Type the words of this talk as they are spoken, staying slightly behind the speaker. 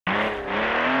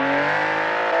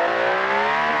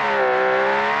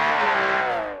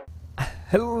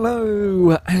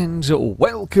Hello and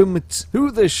welcome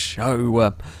to the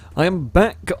show. I am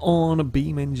back on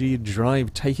BeamNG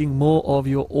Drive taking more of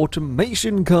your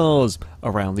automation cars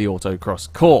around the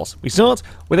autocross course. We start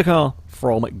with a car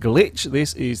from Glitch.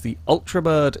 This is the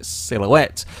Ultrabird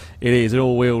Silhouette. It is an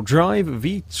all-wheel drive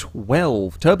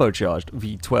V12, turbocharged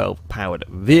V12 powered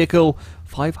vehicle,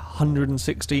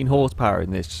 516 horsepower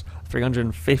in this,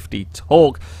 350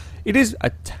 torque. It is a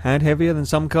tad heavier than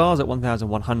some cars at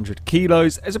 1,100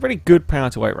 kilos. It's a pretty good power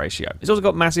to weight ratio. It's also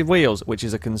got massive wheels, which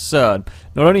is a concern.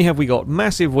 Not only have we got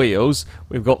massive wheels,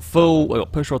 we've got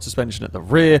push-rod suspension at the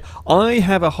rear. I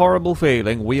have a horrible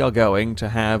feeling we are going to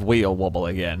have wheel wobble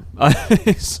again.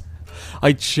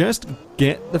 I just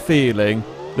get the feeling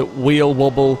that wheel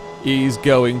wobble is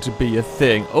going to be a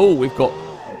thing. Oh, we've got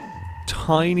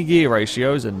tiny gear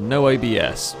ratios and no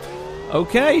ABS.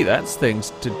 Okay, that's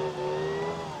things to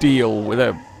deal with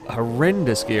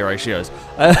horrendous gear ratios.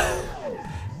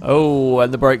 Oh,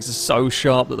 and the brakes are so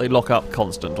sharp that they lock up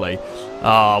constantly. We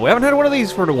haven't had one of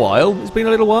these for a while. It's been a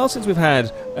little while since we've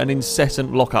had an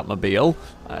incessant lock-up mobile.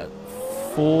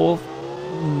 Fourth?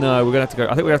 No, we're gonna have to go.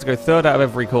 I think we have to go third out of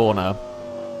every corner.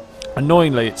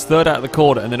 Annoyingly, it's third out of the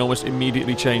corner and then almost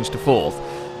immediately change to fourth.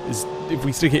 If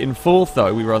we stick it in fourth, though,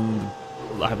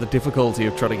 I have the difficulty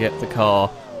of trying to get the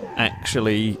car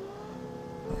actually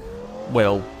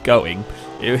going.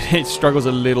 It struggles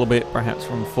a little bit, perhaps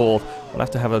from fourth. I'll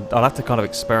have to kind of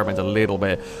experiment a little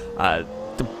bit.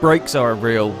 The brakes are a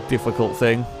real difficult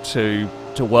thing to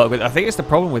work with. I think it's the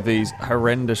problem with these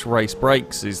horrendous race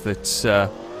brakes is that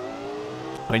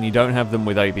when you don't have them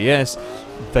with ABS,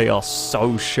 they are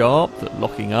so sharp that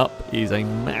locking up is a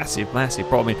massive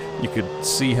problem. I mean, you could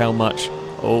see how much.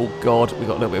 Oh god, we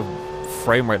got a little bit of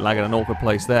frame rate lag in an awkward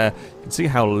place there. You can see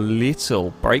how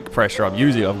little brake pressure I'm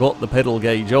using. I've got the pedal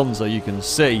gauge on so you can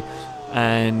see,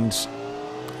 and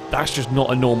that's just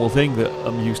not a normal thing that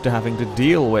I'm used to having to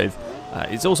deal with.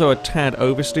 It's also a tad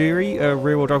oversteery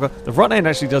rear-wheel driver. The front end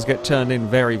actually does get turned in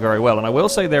very well, and I will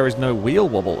say there is no wheel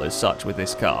wobble as such with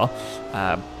this car.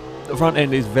 The front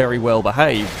end is very well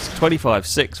behaved. It's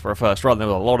 25.6 for a first run. There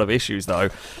were a lot of issues though.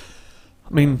 I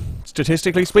mean,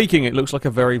 statistically speaking, it looks like a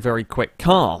very quick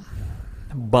car.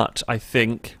 But I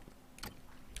think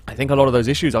a lot of those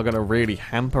issues are going to really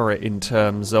hamper it in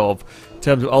terms of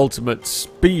ultimate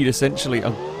speed. Essentially,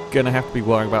 I'm going to have to be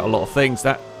worrying about a lot of things.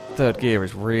 That third gear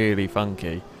is really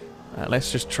funky. Let's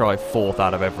just try fourth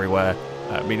out of everywhere.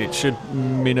 I mean, it should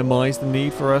minimise the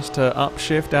need for us to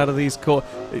upshift out of these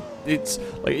it's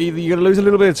like either you're going to lose a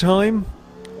little bit of time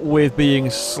with being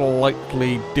a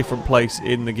slightly different place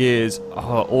in the gears,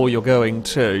 or you're going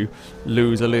to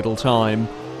lose a little time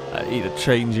either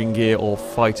changing gear or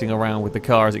fighting around with the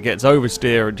car as it gets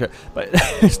oversteer. But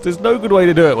there's no good way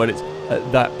to do it when it's at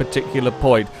that particular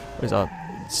point. There's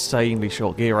insanely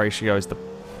short gear ratios.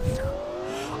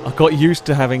 I got used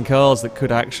to having cars that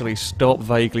could actually stop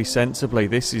vaguely sensibly.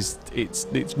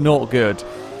 It's not good.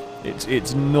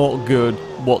 It's not good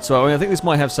whatsoever. I mean, I think this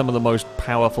might have some of the most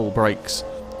powerful brakes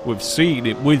we've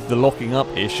seen with the locking up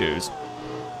issues.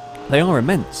 They are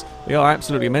immense. They are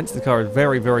absolutely immense. The car is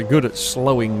very good at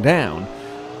slowing down,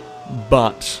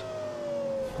 but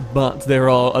there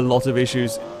are a lot of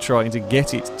issues trying to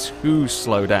get it to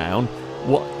slow down.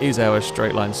 What is our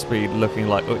straight line speed looking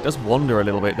like? Oh, it does wander a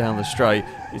little bit down the straight.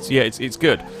 It's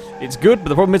good. It's good, but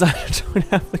the problem is I don't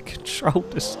have the control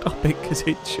to stop it because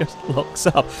it just locks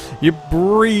up. You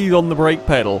breathe on the brake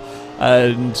pedal,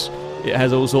 and it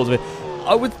has all sorts of it.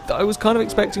 I was kind of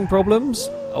expecting problems.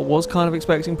 I was kind of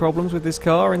expecting problems with this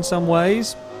car in some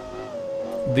ways.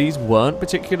 These weren't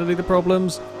particularly the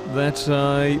problems that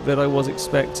I was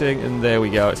expecting, and there we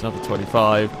go. It's another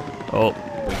 25. Oh,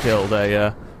 we killed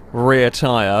a rear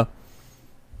tyre.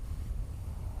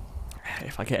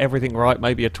 If I get everything right,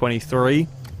 maybe a 23.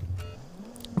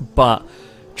 But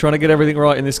trying to get everything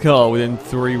right in this car within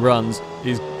 3 runs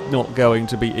is not going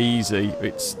to be easy.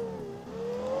 It's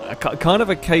kind of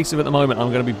a case of at the moment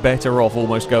I'm going to be better off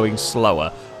almost going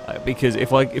slower, because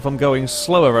if I'm going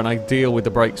slower and I deal with the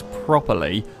brakes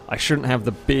properly, I shouldn't have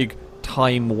the big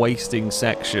time wasting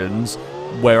sections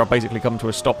where I basically come to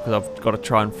a stop because I've got to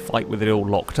try and fight with it all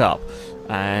locked up.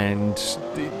 And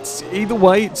either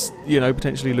way, it's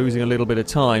potentially losing a little bit of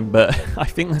time, but I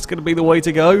think that's going to be the way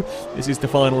to go. This is the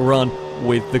final run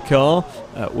with the car.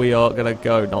 We are going to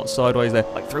go not sideways there,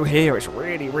 like through here. It's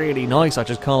really nice. I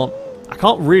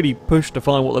can't really push to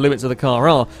find what the limits of the car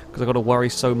are because I've got to worry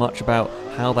so much about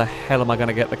how the hell am I going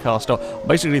to get the car stopped. I'm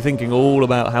basically thinking all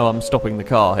about how I'm stopping the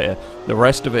car here. The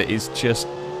rest of it is just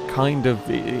kind of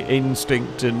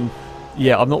instinct and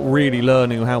yeah, I'm not really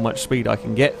learning how much speed I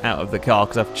can get out of the car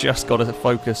because I've just got to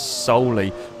focus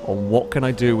solely on what can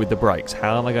I do with the brakes.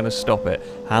 How am I going to stop it?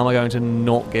 How am I going to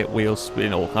not get wheel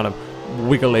spin or kind of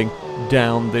wiggling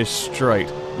down this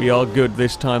straight? We are good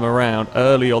this time around,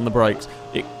 early on the brakes.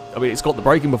 I mean, it's got the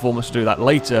braking performance to do that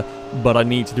later, but I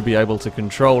need to be able to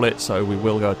control it, so we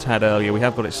will go a tad earlier. We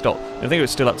have got it stopped. I think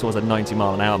it's still up towards a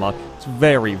 90-mile-an-hour mark. It's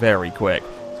very, very quick.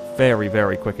 Very,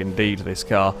 very quick indeed, this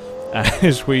car,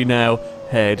 as we now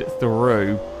head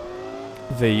through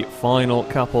the final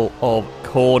couple of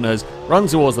corners. Run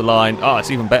towards the line. Oh,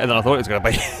 it's even better than I thought it was going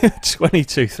to be.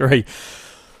 22.3.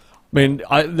 I mean,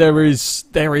 there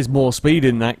is more speed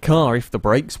in that car if the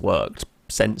brakes worked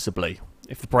sensibly.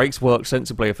 If the brakes worked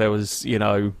sensibly, if there was, you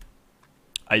know,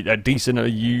 a decent, a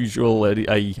usual,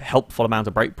 a helpful amount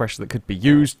of brake pressure that could be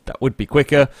used, that would be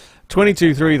quicker.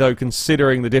 22.3, though,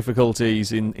 considering the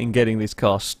difficulties in getting this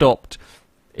car stopped,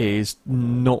 is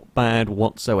not bad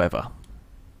whatsoever.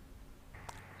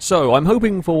 So, I'm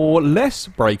hoping for less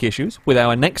brake issues with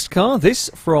our next car. This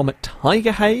from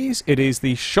Tiger Haze. It is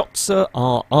the Shotzer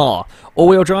RR.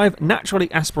 All-wheel drive,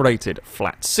 naturally aspirated,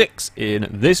 flat 6 in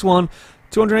this one.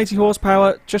 280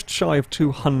 horsepower, just shy of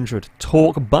 200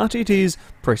 torque, but it is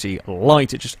pretty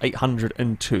light at just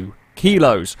 802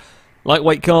 kilos.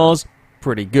 Lightweight cars,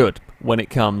 pretty good when it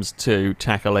comes to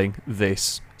tackling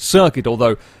this circuit,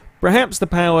 although perhaps the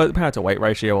power to weight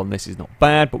ratio on this is not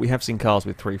bad, but we have seen cars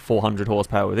with 400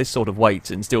 horsepower with this sort of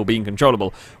weight and still being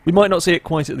controllable. We might not see it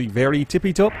quite at the very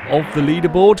tippy top of the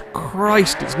leaderboard.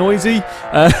 Christ, it's noisy.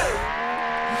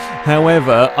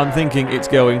 However, I'm thinking it's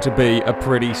going to be a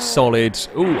pretty solid...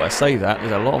 Ooh, I say that.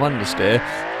 There's a lot of understeer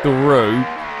through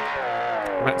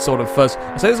that sort of first...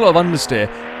 I say there's a lot of understeer.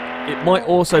 It might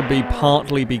also be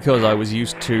partly because I was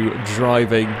used to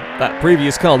driving that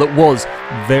previous car that was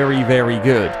very, very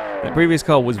good. That previous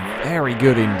car was very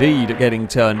good indeed at getting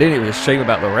turned in. It was a shame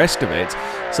about the rest of it.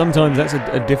 Sometimes that's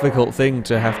a difficult thing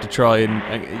to have to try and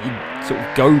sort of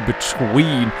go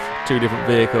between two different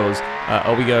vehicles.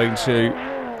 Are we going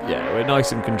to... Yeah, we're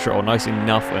nice and control, nice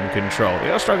enough and control.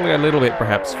 We are struggling a little bit,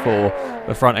 perhaps, for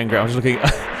the front end grip. I'm just looking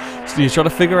at... So you're trying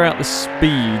to figure out the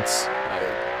speeds.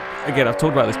 Again, I've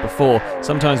talked about this before.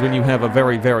 Sometimes when you have a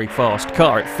very, very fast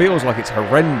car, it feels like it's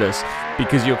horrendous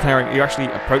because you're actually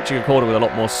approaching a corner with a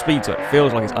lot more speed, so it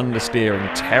feels like it's understeering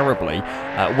terribly,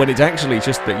 when it's actually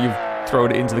just that you've thrown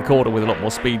it into the corner with a lot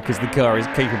more speed because the car is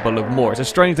capable of more. It's a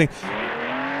strange thing.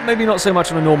 Maybe not so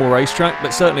much on a normal racetrack,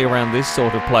 but certainly around this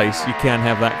sort of place, you can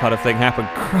have that kind of thing happen.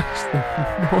 Christ,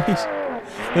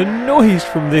 the noise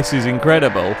from this is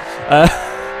incredible.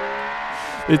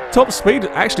 The top speed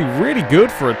actually really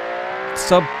good for a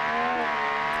sub,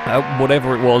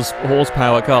 whatever it was,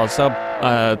 horsepower car, sub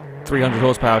 300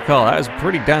 horsepower car. That is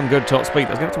pretty damn good top speed.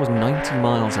 That's going towards 90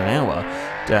 miles an hour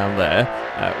down there.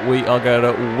 We are going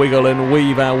to wiggle and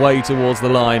weave our way towards the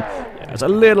line. It's a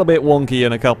little bit wonky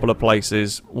in a couple of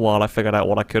places while I figured out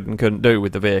what I could and couldn't do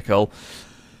with the vehicle.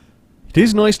 It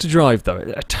is nice to drive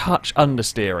though, a touch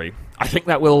understeery. I think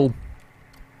that will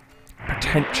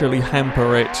potentially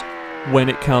hamper it when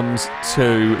it comes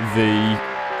to the...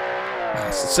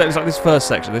 So it's like this first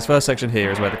section. This first section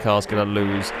here is where the car's going to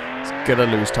lose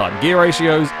time. Gear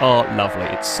ratios are lovely.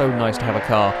 It's so nice to have a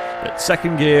car that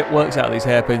second gear works out these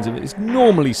hairpins, and it's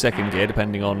normally second gear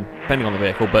depending on the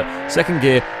vehicle, but second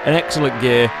gear, an excellent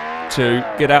gear to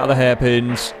get out of the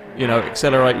hairpins, you know,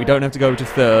 accelerate. We don't have to go to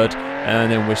third,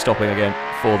 and then we're stopping again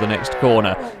for the next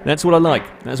corner. That's what I like.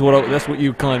 That's what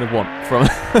you kind of want from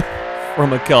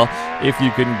from a car if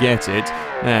you can get it.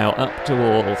 Now up to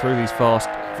all through these fast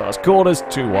corners,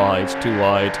 too wide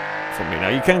from me. Now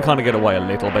you can kind of get away a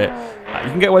little bit. You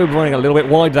can get away with running a little bit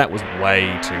wide. That was way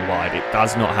too wide. It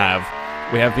does not have.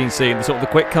 We have been seeing the sort of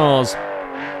the quick cars.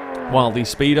 While the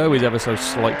speedo is ever so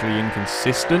slightly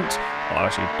inconsistent. Oh, I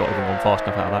actually not even gone fast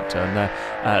enough out of that turn there.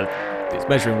 It's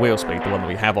measuring wheel speed, the one that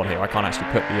we have on here. I can't actually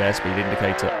put the airspeed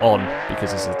indicator on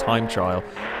because this is a time trial.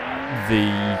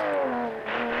 The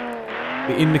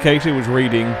indicator was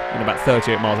reading in about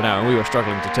 38 miles an hour, and we were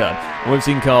struggling to turn. And we've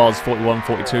seen cars 41,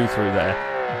 42 through there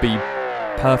be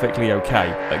perfectly okay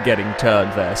at getting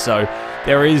turned there. So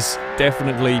there is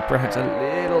definitely perhaps a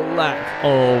little lack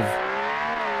of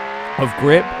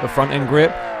grip, of front-end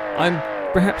grip. I'm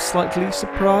perhaps slightly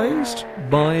surprised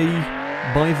by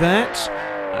that.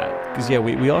 Because, yeah,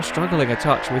 we are struggling a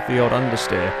touch with the odd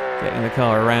understeer, getting the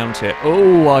car around here.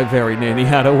 Oh, I very nearly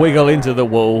had a wiggle into the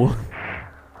wall.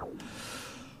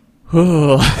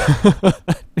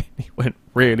 That nearly went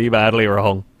really badly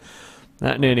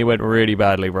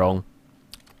wrong.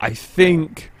 I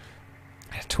think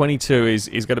 22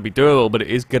 is going to be doable, but it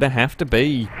is going to have to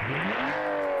be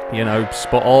you know,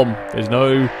 spot on. There's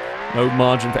no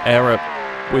margin for error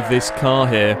with this car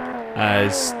here,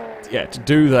 as, yeah, to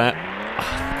do that,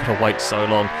 I've got to wait so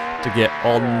long to get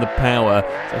on the power.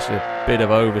 It's actually a bit of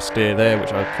oversteer there,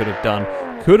 which I could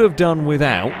have done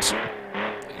without.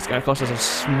 It's going to cost us a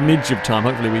smidge of time.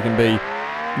 Hopefully we can be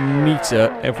neater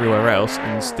everywhere else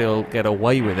and still get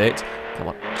away with it. Come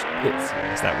on,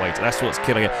 it's that weight. That's what's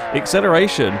killing it. The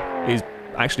acceleration is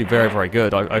actually very, very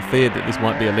good. I feared that this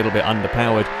might be a little bit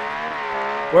underpowered.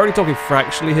 We're only talking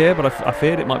fractionally here, but I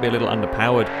feared it might be a little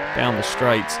underpowered down the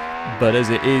straights. But as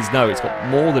it is, no, it's got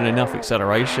more than enough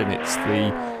acceleration. It's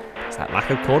that lack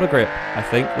of corner grip, I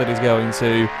think, that is going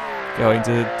to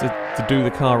do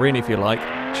the car in, if you like.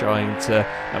 Trying to...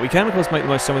 Now, we can, of course, make the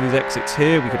most of some of these exits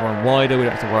here. We could run wider. We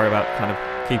don't have to worry about kind of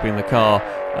keeping the car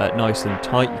nice and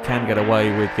tight. You can get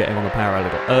away with getting on the power a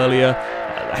little earlier.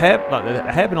 The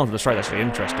hairpin onto the straight is actually an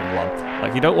interesting one.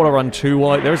 Like, you don't want to run too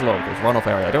wide. There is a lot of this runoff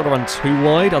area. I don't want to run too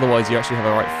wide, otherwise you actually have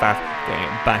a right faff getting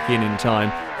it back in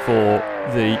time for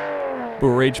the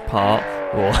bridge part.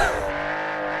 Or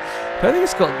I don't think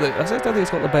it's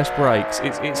got the best brakes.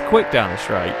 It's quick down the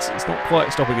straights. It's not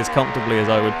quite stopping as comfortably as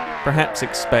I would perhaps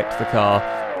expect the car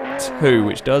to,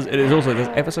 which does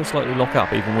ever so slightly lock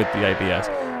up even with the ABS.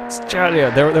 It's just, yeah,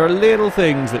 there are little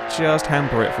things that just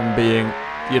hamper it from being,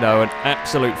 you know, an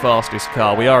absolute fastest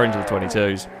car. We are into the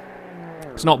 22s.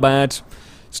 It's not bad.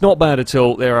 It's not bad at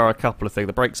all. There are a couple of things.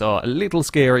 The brakes are a little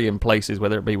scary in places,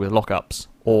 whether it be with lockups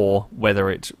or whether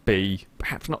it be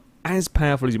perhaps not as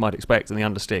powerful as you might expect, and the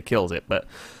understeer kills it. But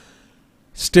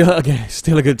still, again,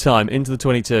 still a good time. Into the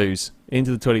 22s.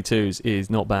 Into the 22s is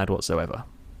not bad whatsoever.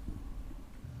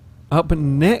 Up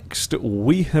next,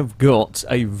 we have got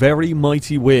a very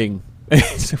mighty wing.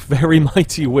 It's a very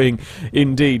mighty wing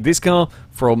indeed. This car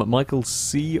from Michael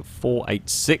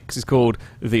C486 is called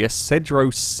the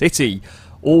Acedro City.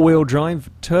 All-wheel drive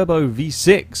turbo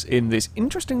V6 in this.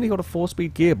 Interestingly got a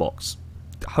 4-speed gearbox.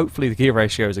 Hopefully the gear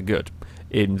ratios are good.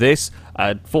 In this,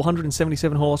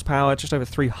 477 horsepower, just over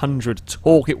 300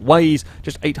 torque. It weighs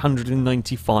just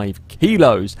 895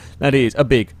 kilos. That is a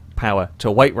big power to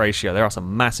weight ratio. There are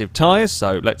some massive tyres,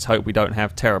 so let's hope we don't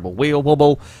have terrible wheel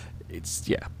wobble. It's,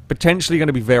 yeah, potentially going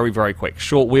to be very, very quick.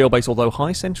 Short wheelbase, although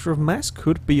high centre of mass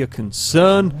could be a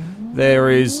concern. There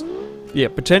is, yeah,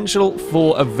 potential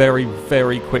for a very,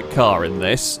 very quick car in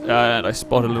this. And I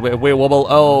spotted a little bit of wheel wobble.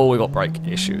 Oh, we've got brake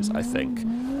issues, I think.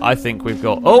 I think we've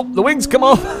got... Oh, the wings come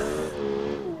off!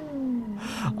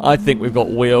 I think we've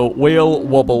got wheel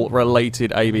wobble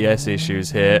related ABS issues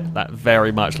here. That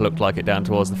very much looked like it down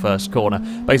towards the first corner.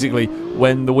 Basically,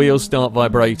 when the wheels start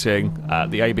vibrating,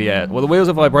 the ABS... Well, the wheels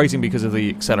are vibrating because of the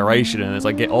acceleration, and as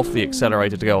I get off the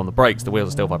accelerator to go on the brakes, the wheels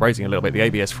are still vibrating a little bit. The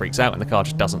ABS freaks out and the car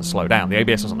just doesn't slow down. The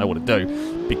ABS doesn't know what to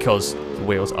do because the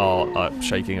wheels are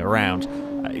shaking around.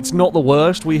 It's not the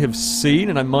worst we have seen,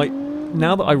 and I might...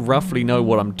 Now that I roughly know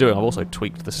what I'm doing, I've also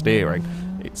tweaked the steering.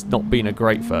 It's not been a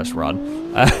great first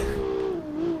run.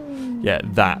 Yeah,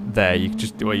 that there,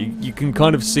 you can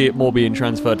kind of see it more being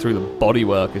transferred through the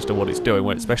bodywork as to what it's doing,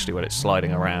 especially when it's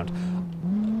sliding around.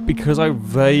 Because I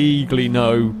vaguely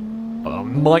know, I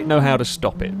might know how to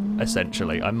stop it,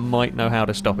 essentially. I might know how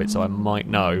to stop it, so I might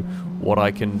know what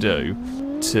I can do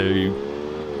to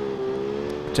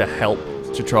help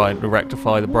to try and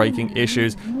rectify the braking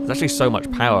issues. There's actually so much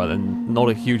power and not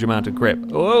a huge amount of grip.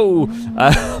 Oh,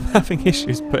 I'm having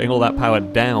issues putting all that power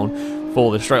down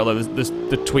for the straight, although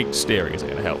the tweaked steering isn't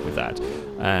going to help with that.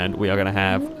 And we are going to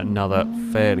have another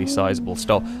fairly sizable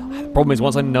stop. The problem is,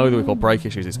 once I know that we've got brake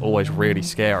issues, it's always really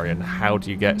scary, and how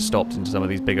do you get stopped into some of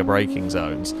these bigger braking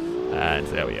zones? And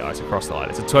there we are, it's across the line.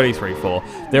 It's a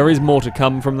 23.4. There is more to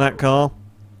come from that car.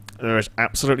 There is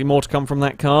absolutely more to come from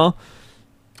that car.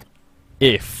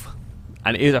 If,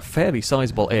 and it is a fairly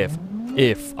sizable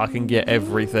if I can get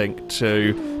everything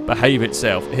to behave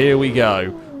itself. Here we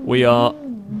go. We are,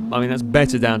 I mean, that's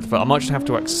better down to... I might just have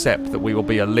to accept that we will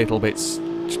be a little bit,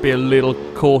 just be a little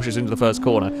cautious into the first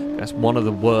corner. That's one of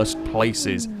the worst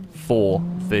places for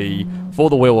the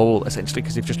wheel wobble, essentially,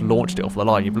 because you've just launched it off the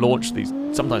line. You've launched these,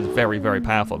 sometimes very, very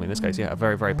powerful, I mean, in this case, yeah, a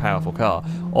very, very powerful car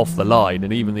off the line,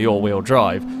 and even the all-wheel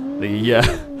drive,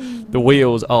 the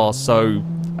wheels are so...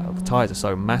 The tyres are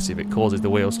so massive it causes the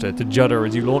wheels to judder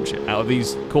as you launch it. Out of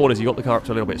these corners, you got the car up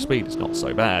to a little bit of speed. It's not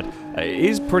so bad. It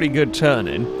is pretty good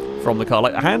turning from the car.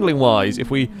 Like, handling-wise,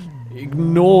 if we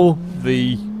ignore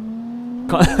the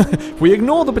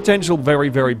potential very,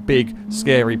 very big,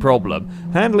 scary problem,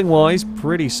 handling-wise,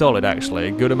 pretty solid actually.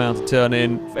 A good amount of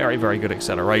turn-in, very, very good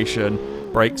acceleration.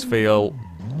 Brakes feel,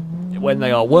 when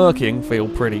they are working, feel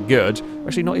pretty good.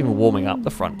 Actually, not even warming up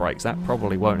the front brakes. That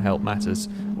probably won't help matters.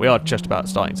 We are just about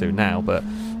starting to now, but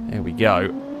there we go.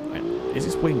 Is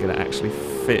this wing going to actually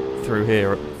fit through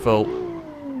here at full?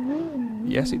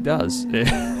 Yes, it does.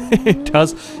 It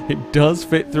does. It does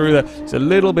fit through there. It's a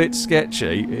little bit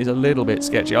sketchy. It's a little bit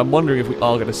sketchy. I'm wondering if we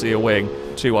are going to see a wing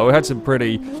too. Well, we had some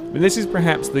pretty. I mean, this is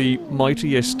perhaps the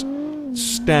mightiest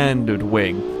standard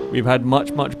wing. We've had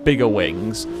much bigger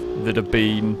wings that have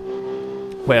been.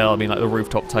 Well, I mean, like the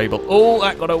rooftop table. Oh,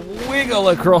 that got a wiggle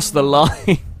across the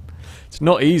line. It's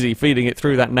not easy feeding it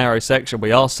through that narrow section.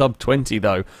 We are sub 20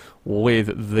 though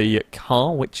with the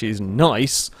car, which is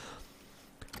nice.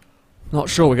 Not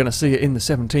sure we're going to see it in the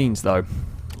 17s though.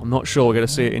 I'm not sure we're going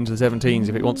to see it into the 17s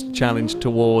if it wants to challenge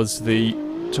towards the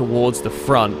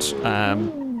front. I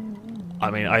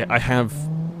mean, I have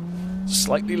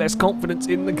slightly less confidence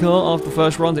in the car after the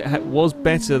first runs. It was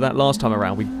better that last time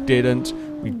around. We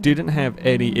didn't have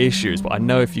any issues, but I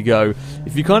know if you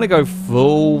kind of go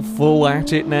full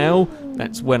at it now,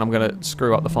 that's when I'm going to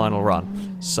screw up the final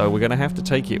run. So we're going to have to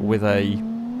take it with a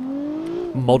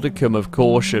modicum of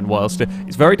caution whilst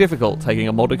it's very difficult taking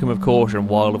a modicum of caution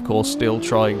while of course still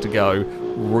trying to go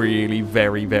really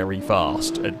very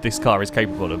fast. This car is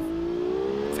capable of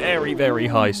very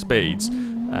high speeds.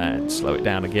 And slow it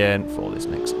down again for this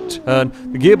next turn.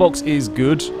 The gearbox is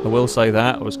good, I will say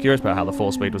that. I was curious about how the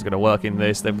 4-speed was going to work in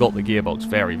this. They've got the gearbox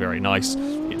very nice.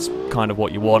 It's kind of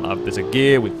what you want. There's a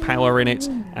gear with power in it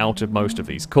out of most of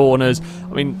these corners.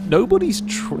 I mean, nobody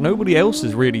else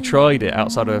has really tried it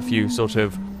outside of a few sort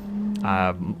of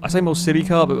I say more city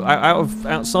car, but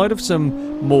outside of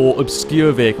some more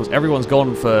obscure vehicles, everyone's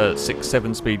gone for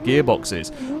 6-7 speed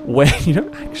gearboxes, where you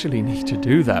don't actually need to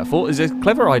do that. It's a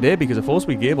clever idea because a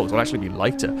 4-speed gearbox will actually be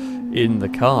lighter in the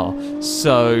car.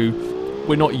 So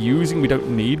we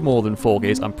don't need more than 4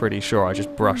 gears. I'm pretty sure I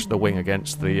just brushed the wing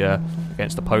against the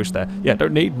post there. Yeah,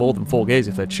 don't need more than 4 gears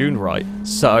if they're tuned right.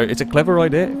 So it's a clever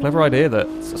idea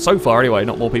that so far anyway,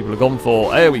 not more people have gone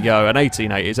for. There we go, an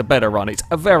 1880 is a better run. It's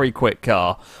a very quick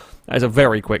car. It's a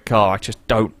very quick car. I just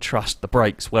don't trust the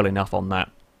brakes well enough on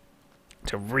that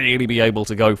to really be able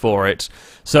to go for it.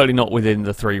 Certainly not within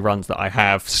the 3 runs that I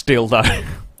have. Still though,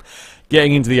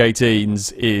 getting into the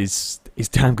 18s is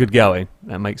damn good going.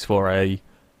 That makes for a,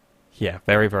 yeah,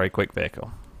 very quick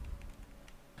vehicle.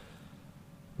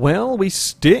 Well, we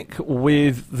stick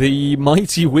with the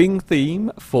Mighty Wing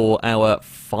theme for our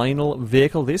final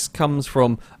vehicle. This comes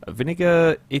from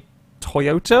Vinegar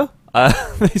Toyota.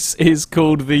 This is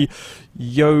called the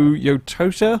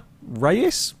Toyota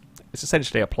Reyes. It's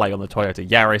essentially a play on the Toyota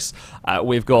Yaris.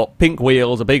 We've got pink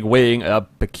wheels, a big wing, a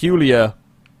peculiar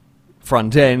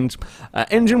front end.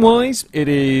 Engine-wise, it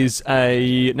is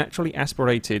a naturally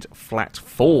aspirated flat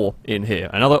 4 in here.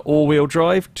 Another all-wheel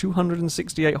drive,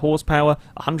 268 horsepower,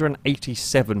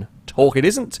 187 torque. It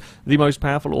isn't the most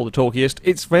powerful or the torquiest.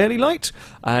 It's fairly light,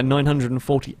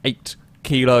 948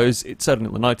 kilos. It's certainly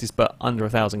not the lightest, but under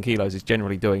 1,000 kilos is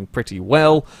generally doing pretty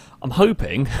well. I'm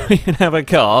hoping we can have a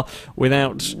car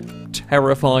without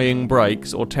terrifying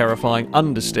brakes or terrifying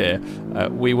understeer.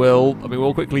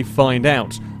 We'll quickly find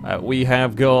out. We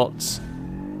have got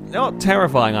not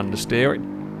terrifying understeer.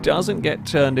 It doesn't get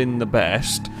turned in the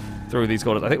best through these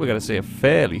corners. I think we're going to see a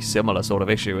fairly similar sort of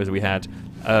issue as we had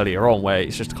earlier on, where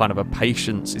it's just kind of a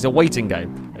patience, it's a waiting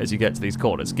game as you get to these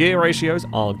corners. Gear ratios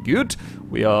are good.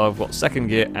 We've got second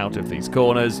gear out of these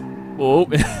corners. Oh,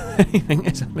 anything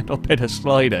is a little bit of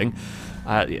sliding.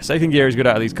 Yeah, second gear is good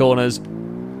out of these corners.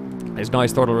 There's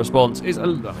nice throttle response. I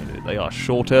mean, they are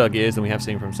shorter gears than we have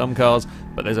seen from some cars,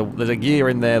 but there's a gear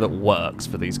in there that works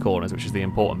for these corners, which is the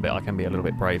important bit. I can be a little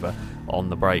bit braver on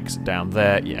the brakes down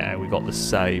there. Yeah, we've got the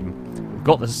same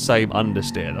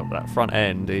understeer. That front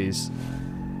end is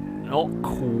not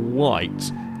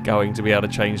quite going to be able to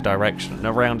change direction. And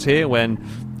around here, when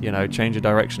change of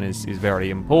direction is very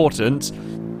important,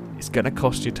 it's going to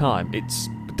cost you time. It's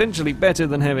potentially better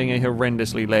than having a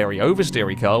horrendously leery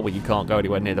oversteery car where you can't go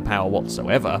anywhere near the power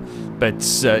whatsoever. But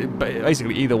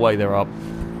basically, either way, there are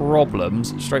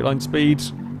problems. Straight line speed,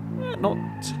 not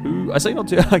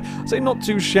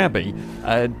too shabby.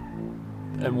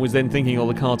 And was then thinking,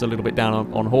 the car's a little bit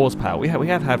down on horsepower. We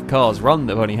have had cars run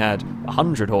that have only had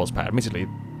 100 horsepower. Admittedly,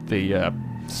 the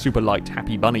super light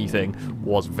Happy Bunny thing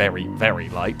was very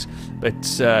light, but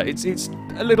it's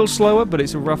a little slower, but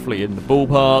it's roughly in the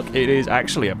ballpark. It is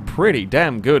actually a pretty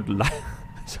damn good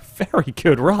it's a very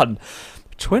good run.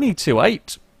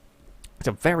 22.8. It's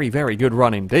a very good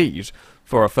run indeed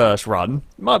for a first run.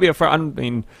 Might be I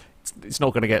mean, it's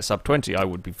not going to get sub 20.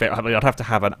 I'd have to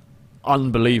have an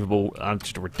unbelievable and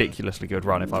just a ridiculously good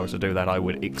run if I was to do that, I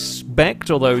would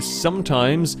expect, although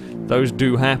sometimes those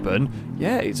do happen.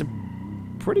 Yeah, it's a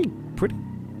pretty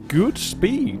good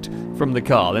speed from the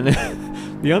car. And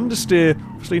the understeer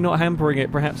obviously not hampering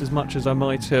it perhaps as much as I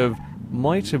might have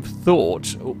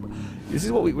thought. This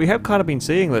is what we have kind of been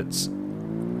seeing, that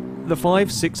the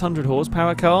 500-600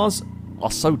 horsepower cars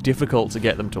are so difficult to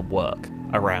get them to work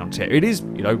around here. It is,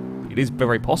 you know, it is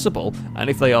very possible, and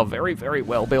if they are very, very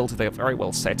well built, if they are very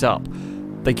well set up,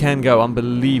 they can go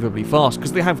unbelievably fast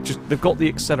because they've got the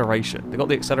acceleration. They've got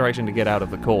the acceleration to get out of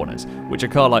the corners, which a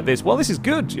car like this, well, this is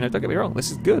good, you know, don't get me wrong,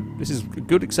 this is good. This is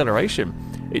good acceleration.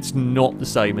 It's not the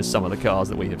same as some of the cars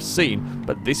that we have seen,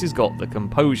 but this has got the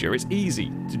composure. It's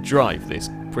easy to drive this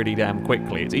pretty damn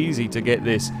quickly. It's easy to get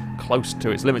this close to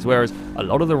its limits, whereas a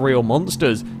lot of the real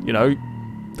monsters, you know,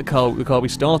 the car we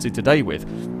started today with,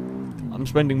 I'm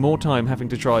spending more time having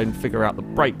to try and figure out the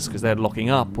brakes because they're locking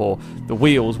up, or the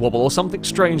wheels wobble, or something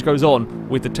strange goes on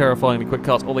with the terrifyingly quick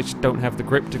cars, or they just don't have the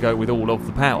grip to go with all of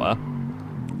the power.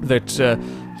 That,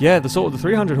 yeah, the sort of the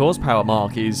 300 horsepower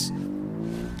mark is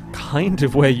kind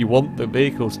of where you want the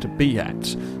vehicles to be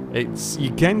at.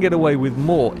 You can get away with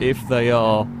more if they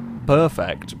are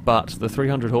perfect, but the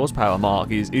 300 horsepower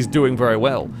mark is doing very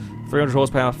well. 300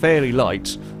 horsepower, fairly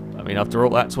light. I mean, after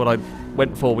all, that's what I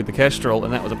went for with the Kestrel,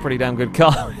 and that was a pretty damn good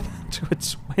car to a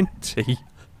 20.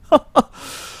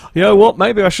 You know what?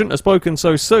 Maybe I shouldn't have spoken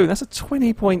so soon. That's a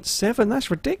 20.7. That's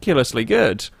ridiculously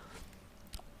good.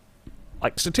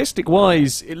 Like,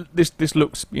 statistic-wise, this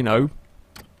looks, you know,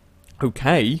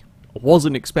 okay. I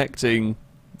wasn't expecting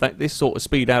this sort of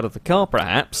speed out of the car,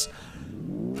 perhaps.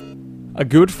 A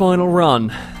good final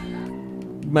run.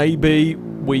 Maybe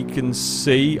we can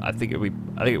see. I think it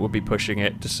would be pushing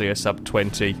it to see a sub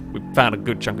 20. We found a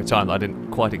good chunk of time that I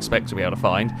didn't quite expect to be able to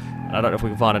find. And I don't know if we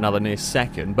can find another near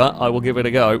second, but I will give it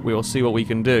a go. We will see what we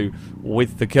can do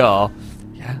with the car.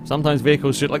 Yeah, sometimes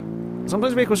vehicles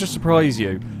just surprise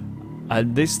you.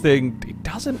 And this thing, it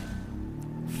doesn't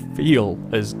feel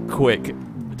as quick.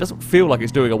 It doesn't feel like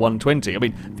it's doing a 120. I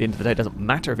mean, at the end of the day, it doesn't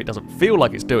matter if it doesn't feel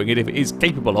like it's doing it, if it is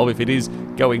capable of, if it is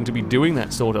going to be doing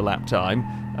that sort of lap time.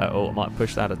 Or it might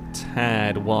push that a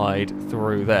tad wide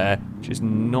through there, which is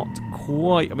not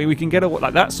quite. I mean, we can get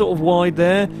like that sort of wide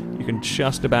there. You can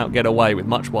just about get away with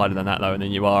much wider than that, though, and then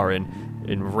you are in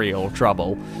real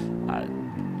trouble.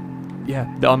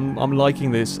 Yeah, I'm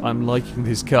liking this. I'm liking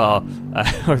this car.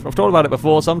 I've talked about it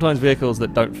before. Sometimes vehicles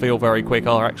that don't feel very quick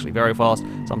are actually very fast.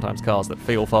 Sometimes cars that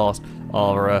feel fast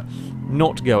are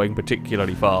not going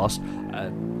particularly fast.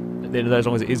 As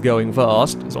long as it is going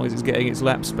fast, as long as it's getting its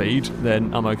lap speed,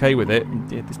 then I'm okay with it.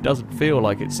 This doesn't feel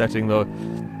like it's setting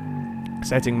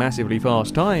massively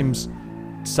fast times.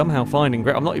 Somehow finding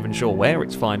I'm not even sure where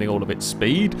it's finding all of its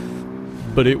speed,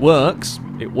 but it works.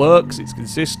 It works. It's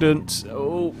consistent.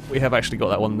 Oh, we have actually got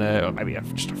that one there. Or maybe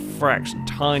just a fraction,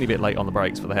 tiny bit late on the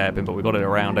brakes for the hairpin, but we got it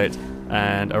around it,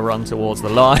 and a run towards the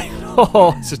line.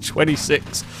 Oh, it's a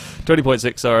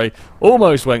 20.6. Sorry,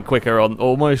 almost went quicker on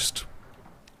almost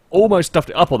stuffed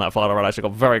it up on that final run. Actually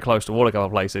got very close to a couple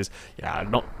of places. Yeah,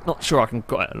 not sure I can.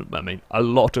 I mean, a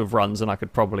lot of runs, and I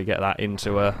could probably get that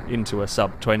into a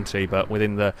sub 20. But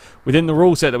within the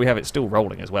rule set that we have, it's still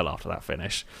rolling as well after that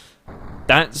finish.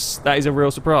 That is a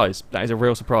real surprise. That is a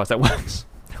real surprise. That works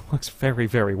very,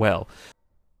 very well.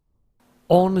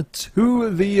 On to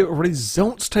the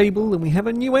results table, and we have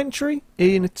a new entry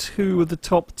into the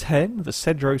top 10. The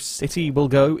Cedros City will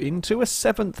go into a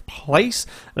 7th place.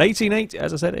 An 18.8,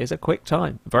 as I said, is a quick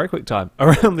time, a very quick time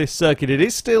around this circuit. It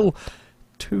is still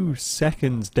 2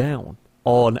 seconds down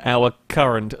on our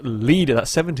current leader. That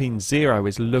 17.0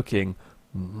 is looking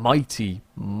mighty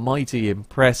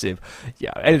impressive.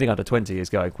 Yeah, anything under 20 is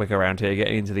going quick around here.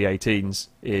 Getting into the 18s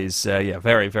is yeah,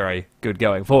 very, very good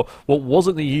going. For what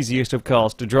wasn't the easiest of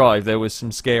cars to drive, there was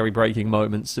some scary braking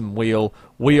moments, some wheel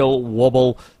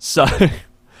wobble. So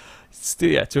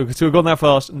yeah, to have gone that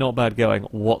fast, not bad going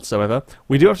whatsoever.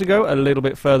 We do have to go a little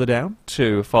bit further down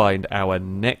to find our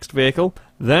next vehicle.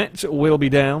 That will be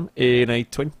down in a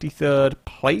 23rd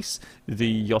place.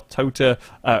 The Toyota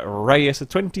Reyes, a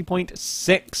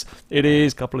 20.6. It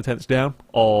is a couple of tenths down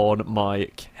on my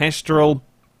Kestrel.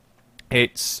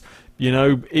 It's, you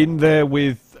know, in there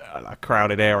with a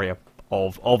crowded area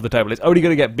of the table. It's only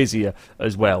going to get busier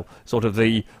as well. Sort of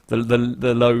the low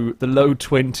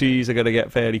 20s are going to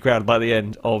get fairly crowded by the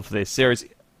end of this series.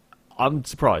 I'm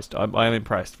surprised. I am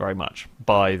impressed very much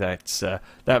by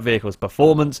that vehicle's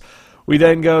performance. We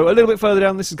then go a little bit further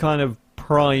down. This is kind of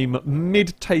prime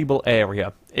mid-table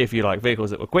area, if you like,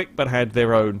 vehicles that were quick but had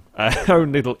their own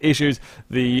own little issues.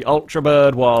 The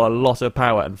Ultrabird, while a lot of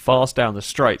power and fast down the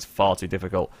straights, far too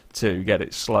difficult to get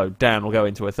it slowed down, will go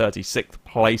into a 36th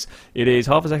place. It is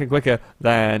half a second quicker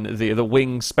than the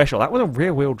Wing Special. That was a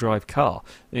rear-wheel drive car.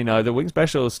 You know, the Wing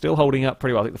Special is still holding up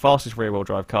pretty well. I think the fastest rear-wheel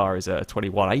drive car is a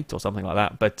 21.8 or something like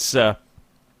that. But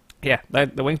yeah,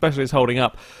 the Wing Special is holding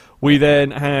up. We then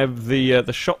have the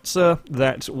Schotzer,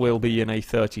 that will be in a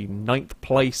 39th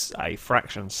place, a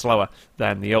fraction slower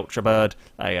than the Ultrabird,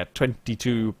 a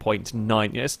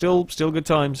 22.9. Yeah, still good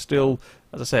time, still,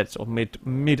 as I said, sort of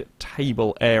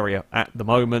mid-table area at the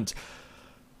moment.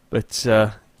 But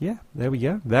yeah, there we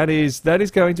go. That is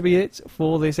going to be it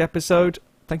for this episode.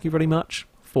 Thank you very much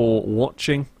for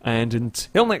watching, and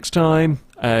until next time,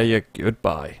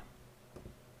 goodbye.